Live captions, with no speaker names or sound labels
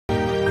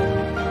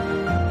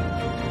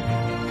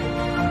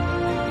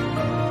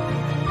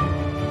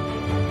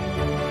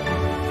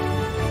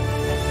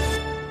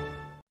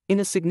In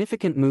a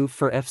significant move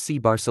for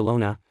FC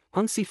Barcelona,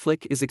 Hansi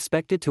Flick is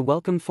expected to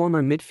welcome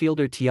former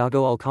midfielder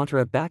Thiago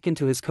Alcantara back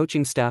into his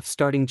coaching staff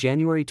starting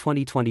January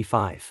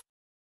 2025.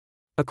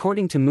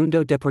 According to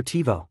Mundo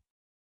Deportivo,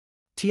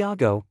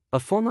 Thiago, a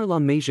former La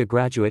Masia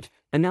graduate,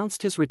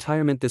 announced his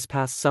retirement this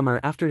past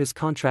summer after his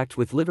contract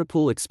with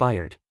Liverpool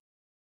expired.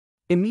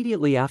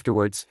 Immediately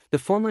afterwards, the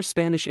former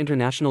Spanish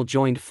international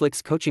joined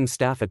Flick's coaching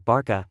staff at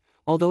BARCA,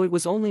 although it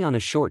was only on a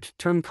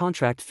short-term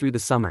contract through the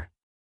summer.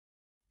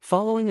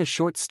 Following a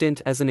short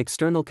stint as an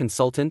external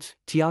consultant,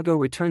 Thiago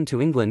returned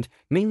to England,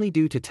 mainly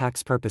due to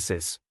tax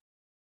purposes.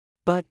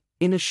 But,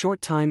 in a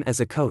short time as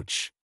a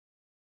coach,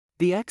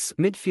 the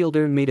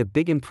ex-midfielder made a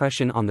big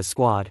impression on the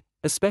squad,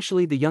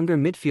 especially the younger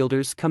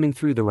midfielders coming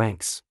through the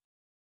ranks.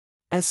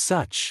 As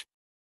such,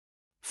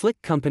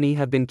 Flick company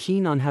have been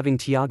keen on having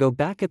Thiago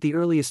back at the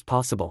earliest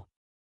possible.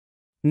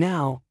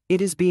 Now,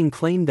 it is being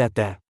claimed that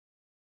the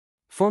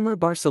former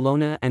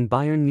Barcelona and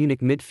Bayern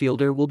Munich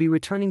midfielder will be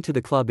returning to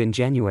the club in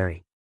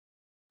January.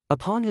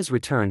 Upon his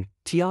return,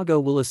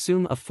 Thiago will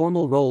assume a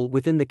formal role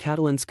within the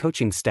Catalans'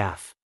 coaching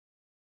staff,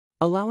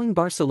 allowing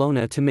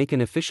Barcelona to make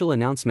an official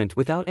announcement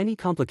without any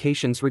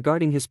complications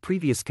regarding his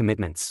previous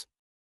commitments.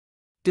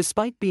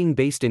 Despite being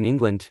based in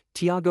England,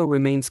 Thiago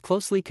remains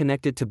closely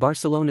connected to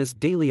Barcelona's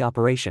daily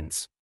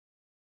operations.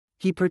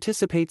 He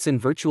participates in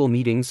virtual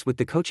meetings with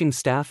the coaching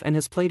staff and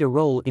has played a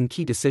role in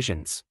key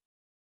decisions.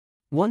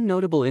 One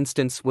notable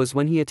instance was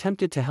when he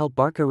attempted to help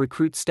Barca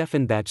recruit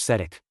Stefan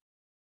Bajcetic,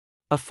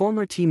 a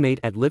former teammate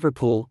at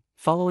Liverpool,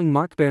 following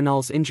Marc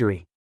Bernal's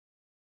injury.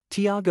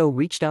 Thiago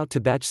reached out to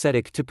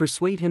Bajcetic to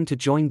persuade him to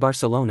join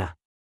Barcelona.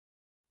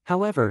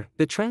 However,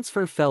 the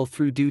transfer fell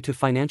through due to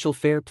financial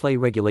fair play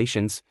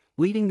regulations,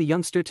 leading the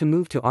youngster to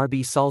move to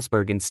RB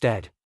Salzburg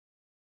instead.